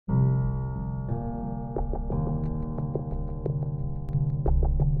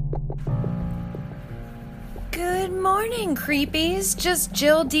Good morning, creepies. Just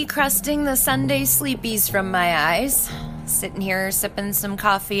Jill decrusting the Sunday sleepies from my eyes. Sitting here sipping some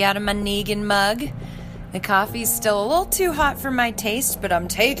coffee out of my Negan mug. The coffee's still a little too hot for my taste, but I'm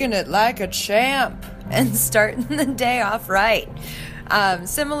taking it like a champ and starting the day off right.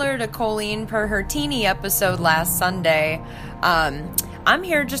 Similar to Colleen per her teeny episode last Sunday, I'm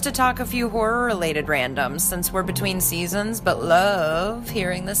here just to talk a few horror-related randoms since we're between seasons, but love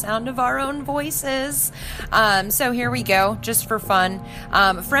hearing the sound of our own voices. So here we go, just for fun.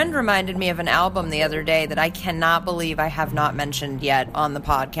 A friend reminded me of an album the other day that I cannot believe I have not mentioned yet on the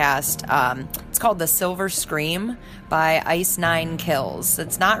podcast. It's called The Silver Scream by Ice Nine Kills.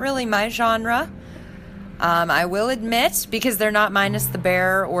 It's not really my genre. I will admit, because they're not Minus the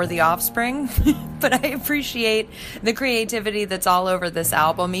Bear or The Offspring, but I appreciate the creativity that's all over this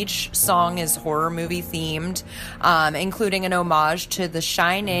album. Each song is horror movie themed, including an homage to The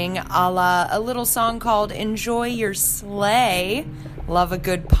Shining, a la a little song called Enjoy Your Sleigh. Love a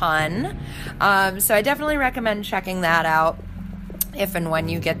good pun. So I definitely recommend checking that out if and when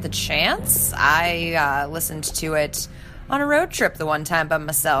you get the chance. I listened to it on a road trip the one time by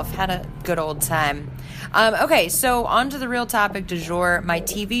myself. Had a good old time. Okay, so on to the real topic du jour. My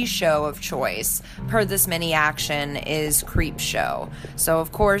TV show of choice, per this mini action, is Creepshow. So,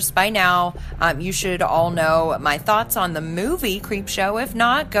 of course, by now, you should all know my thoughts on the movie Creepshow. If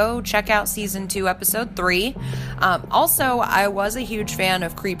not, go check out Season 2, Episode 3. Also, I was a huge fan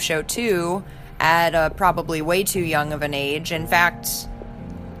of Creepshow 2 at probably way too young of an age. In fact,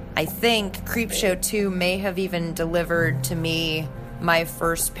 I think Creepshow 2 may have even delivered to me my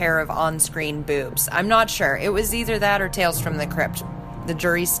first pair of on-screen boobs. I'm not sure. It was either that or Tales from the Crypt. The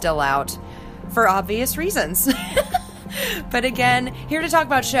jury's still out for obvious reasons. But again, here to talk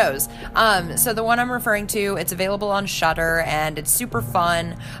about shows. So the one I'm referring to, it's available on Shudder, and it's super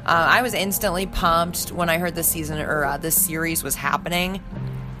fun. I was instantly pumped when I heard this series was happening.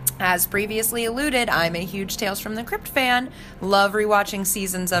 As previously alluded, I'm a huge Tales from the Crypt fan. Love rewatching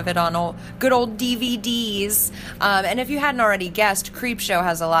seasons of it on good old DVDs. And if you hadn't already guessed, Creepshow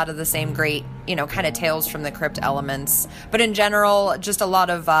has a lot of the same great, kind of Tales from the Crypt elements. But in general, just a lot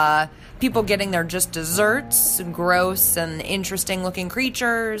of people getting their just desserts, gross and interesting looking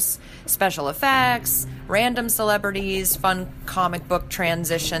creatures, special effects, random celebrities, fun comic book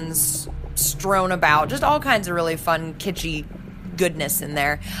transitions strewn about. Just all kinds of really fun, kitschy goodness in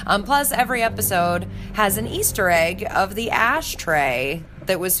there. Plus, every episode has an Easter egg of the ashtray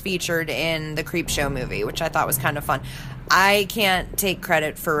that was featured in the Creepshow movie, which I thought was kind of fun. I can't take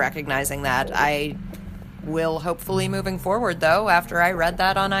credit for recognizing that. I will hopefully moving forward, though, after I read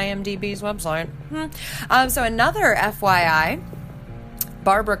that on IMDb's website. So another FYI,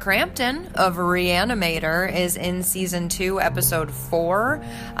 Barbara Crampton of Reanimator is in Season 2, Episode 4.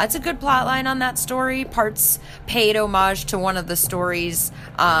 It's a good plotline on that story. Parts paid homage to one of the stories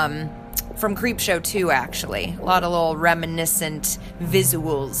from Creepshow 2, actually. A lot of little reminiscent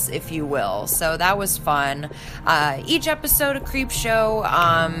visuals, if you will. So that was fun. Each episode of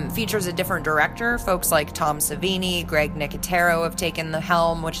Creepshow features a different director. Folks like Tom Savini, Greg Nicotero have taken the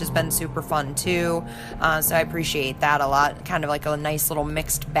helm, which has been super fun too. So I appreciate that a lot. Kind of like a nice little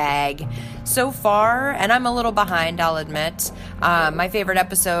mixed bag so far. And I'm a little behind, I'll admit. My favorite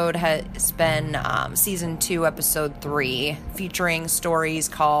episode has been Season 2, Episode 3, featuring stories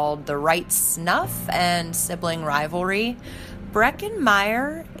called The Right Snuff and Sibling Rivalry. Breckin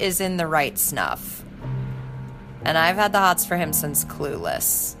Meyer is in The Right Snuff, and I've had the hots for him since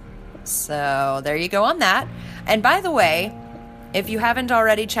Clueless. So there you go on that. And by the way, if you haven't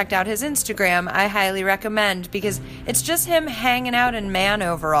already checked out his Instagram, I highly recommend, because it's just him hanging out in man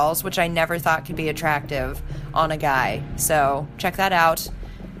overalls, which I never thought could be attractive on a guy. So check that out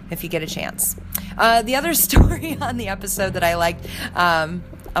if you get a chance. The other story on the episode that I liked,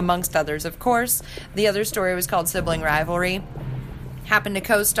 amongst others, of course, the other story was called Sibling Rivalry. Happened to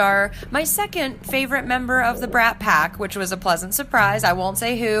co-star my second favorite member of the Brat Pack, which was a pleasant surprise. I won't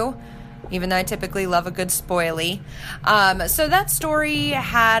say who, even though I typically love a good spoilie. So that story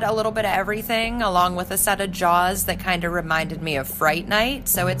had a little bit of everything, along with a set of Jaws that kind of reminded me of Fright Night.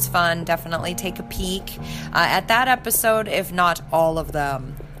 So it's fun. Definitely take a peek at that episode, if not all of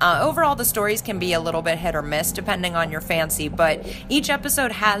them. Overall, the stories can be a little bit hit or miss depending on your fancy, but each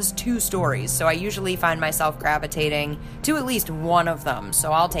episode has 2 stories, so I usually find myself gravitating to at least one of them,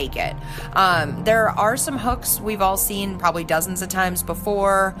 so I'll take it. There are some hooks we've all seen probably dozens of times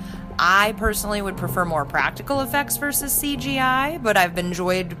before. I personally would prefer more practical effects versus CGI, but I've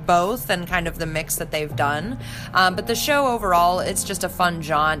enjoyed both and kind of the mix that they've done. But the show overall, it's just a fun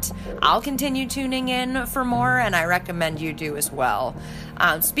jaunt. I'll continue tuning in for more, and I recommend you do as well.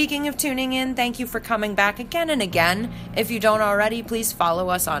 Speaking of tuning in, thank you for coming back again and again. If you don't already, please follow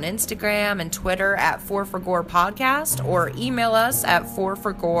us on Instagram and Twitter at 4forgore podcast, or email us at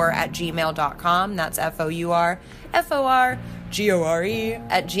 4forgore@gmail.com. That's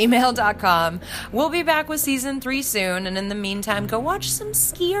FOURFORGORE@gmail.com. We'll be back with season 3 soon, and in the meantime, go watch some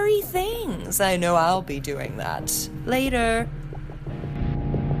scary things. I know I'll be doing that. Later.